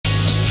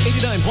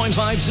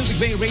89.5 Subic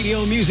Bay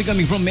Radio. Music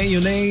coming from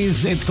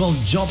Mayonnaise. It's called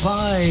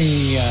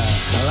Jopay.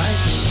 Alright.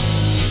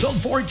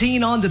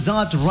 12:14 on the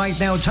dot right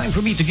now. Time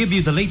for me to give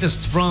you the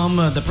latest from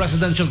the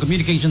Presidential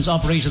Communications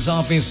Operations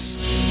Office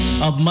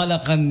of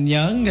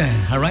Malacanang.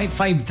 Alright,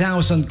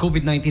 5,000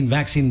 COVID-19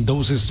 vaccine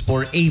doses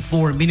for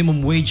A4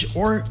 minimum wage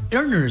or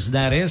earners,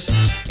 that is,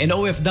 and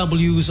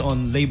OFWs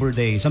on Labor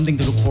Day. Something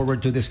to look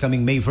forward to this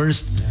coming May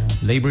 1st.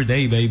 Labor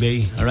Day,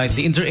 baby. Alright,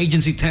 the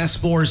Interagency Task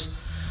Force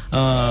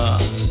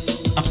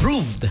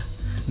approved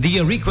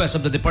the request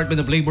of the Department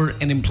of Labor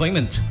and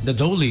Employment, the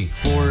DOLE,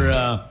 for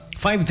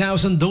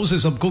 5,000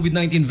 doses of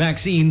COVID-19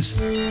 vaccines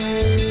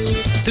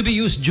to be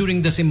used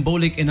during the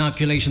symbolic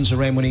inoculation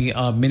ceremony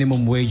of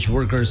minimum wage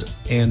workers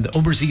and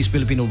overseas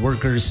Filipino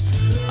workers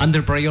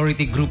under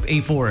Priority Group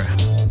A4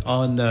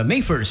 on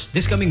May 1st.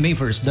 This coming May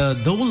 1st, the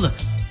DOLE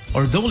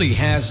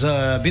has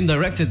been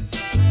directed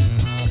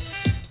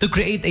to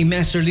create a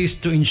master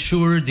list to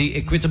ensure the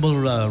equitable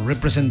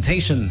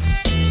representation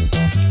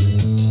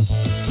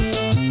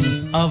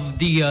of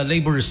the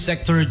labor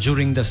sector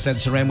during the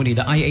said ceremony.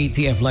 The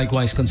IATF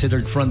likewise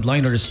considered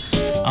frontliners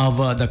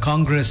of the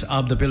Congress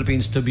of the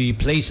Philippines to be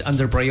placed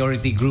under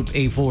Priority Group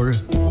A4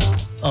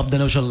 of the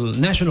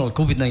National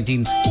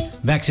COVID-19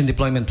 Vaccine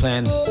Deployment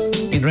Plan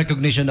in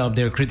recognition of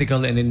their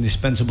critical and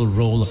indispensable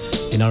role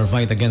in our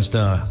fight against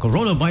the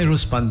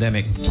coronavirus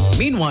pandemic.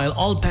 Meanwhile,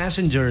 all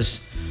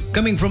passengers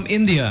coming from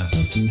India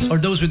or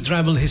those with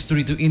travel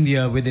history to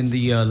India within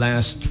the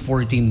last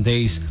 14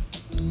 days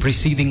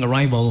preceding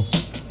arrival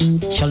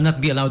shall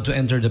not be allowed to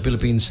enter the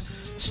Philippines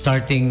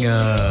starting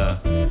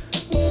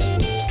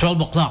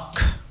 12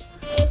 o'clock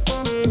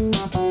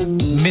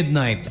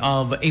midnight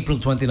of April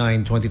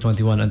 29,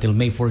 2021 until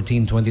May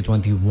 14,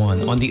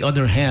 2021. On the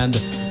other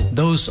hand,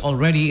 those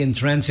already in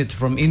transit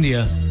from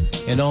India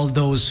and all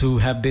those who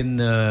have been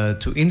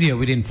to India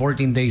within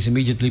 14 days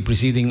immediately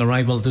preceding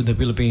arrival to the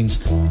Philippines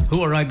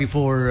who arrive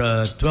before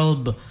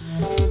 12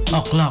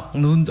 o'clock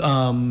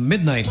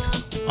midnight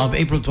of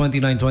April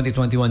 29,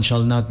 2021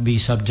 shall not be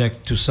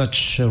subject to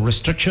such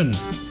restriction.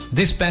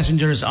 These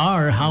passengers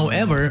are,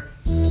 however,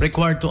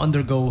 required to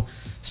undergo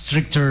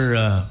stricter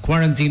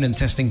quarantine and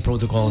testing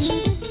protocols,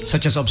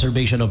 such as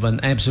observation of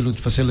an absolute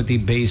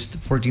facility-based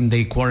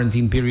 14-day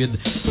quarantine period,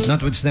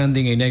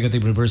 notwithstanding a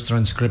negative reverse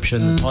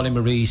transcription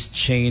polymerase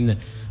chain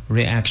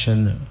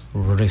reaction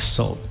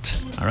result.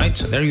 All right,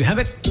 so there you have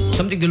it.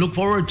 Something to look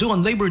forward to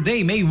on Labor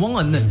Day, May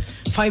 1.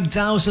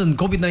 5,000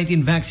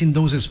 COVID-19 vaccine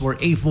doses for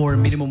A4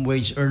 minimum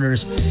wage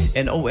earners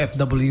and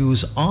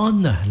OFWs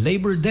on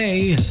Labor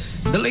Day.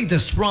 The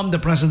latest from the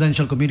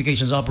Presidential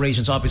Communications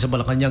Operations Office of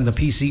Malacanang, the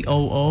PCOO.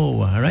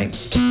 All right.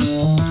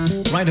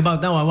 Right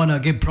about now, I want to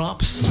give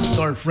props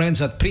to our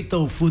friends at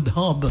Prito Food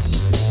Hub.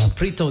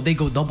 Prito, they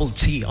go double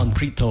T on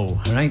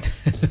Prito. All right.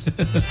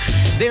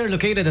 They are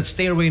located at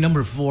Stairway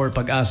number 4,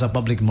 Pag-asa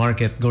Public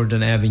Market,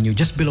 Gordon Avenue,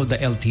 just below the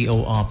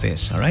LTO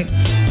office. All right.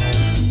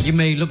 You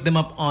may look them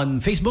up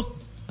on Facebook.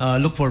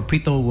 Look for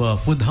Prito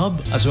Food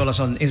Hub, as well as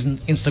on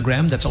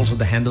Instagram. That's also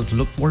the handle to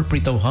look for,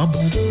 Prito Hub.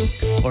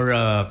 Or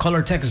call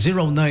or text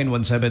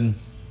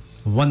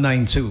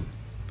 0917-192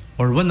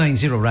 or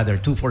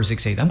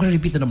 190-2468. I'm going to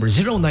repeat the number,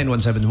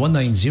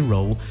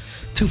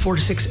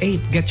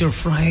 0917-190-2468. Get your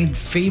fried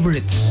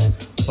favorites,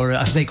 or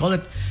as they call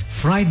it,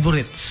 fried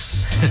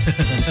burrits.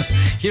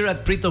 Here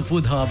at Prito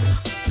Food Hub,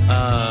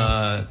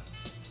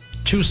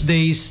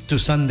 Tuesdays to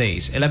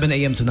Sundays, 11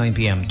 a.m. to 9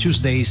 p.m.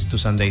 Tuesdays to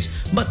Sundays.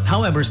 But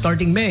however,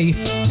 starting May,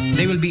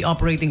 they will be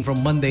operating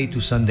from Monday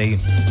to Sunday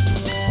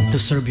to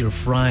serve your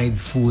fried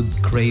food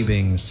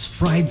cravings.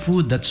 Fried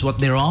food, that's what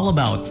they're all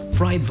about.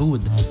 Fried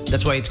food.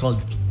 That's why it's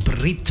called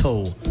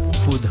Prito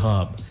Food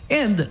Hub.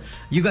 And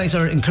you guys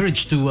are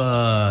encouraged to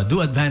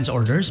do advance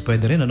orders.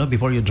 Pwede rin, ano,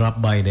 before you drop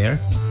by there.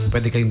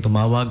 Pwede kayong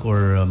tumawag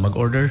or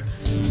mag-order.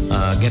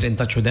 Get in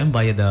touch with them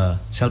via the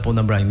cellphone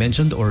number I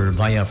mentioned or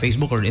via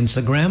Facebook or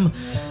Instagram.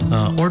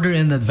 Order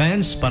in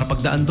advance para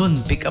pagdaan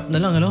dun, pick up na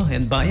lang, ano,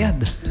 and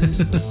bayad.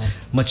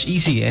 Much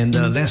easy and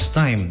less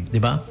time, di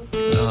ba?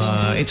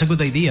 It's a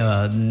good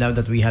idea now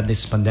that we have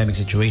this pandemic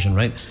situation,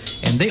 right?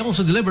 And they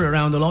also deliver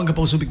around the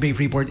Olongapo, Subic Bay,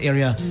 Freeport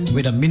area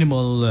with a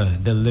minimal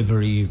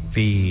delivery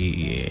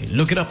fee.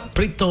 Look it up,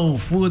 Prito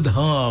Food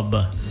Hub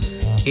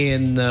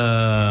in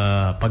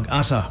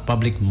Pag-asa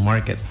Public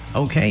Market.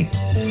 Okay.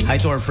 Hi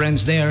to our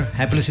friends there.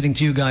 Happy listening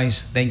to you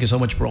guys. Thank you so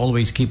much for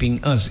always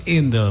keeping us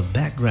in the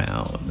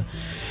background.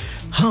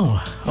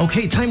 Oh,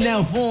 okay. Time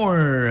now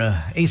for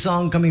a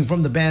song coming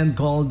from the band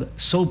called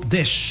Soap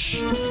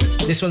Dish.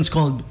 This one's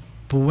called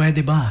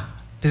Pwede Ba?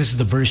 This is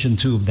the version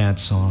 2 of that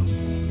song.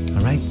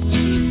 All right?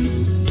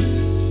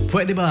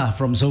 Pwede Ba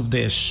from Soap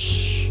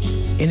Dish.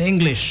 In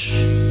English.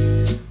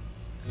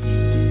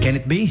 Can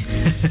it be?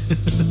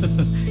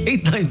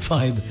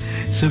 895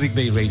 Subic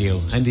Bay Radio.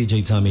 I'm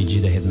DJ Tommy G,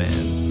 the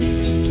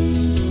Hitman.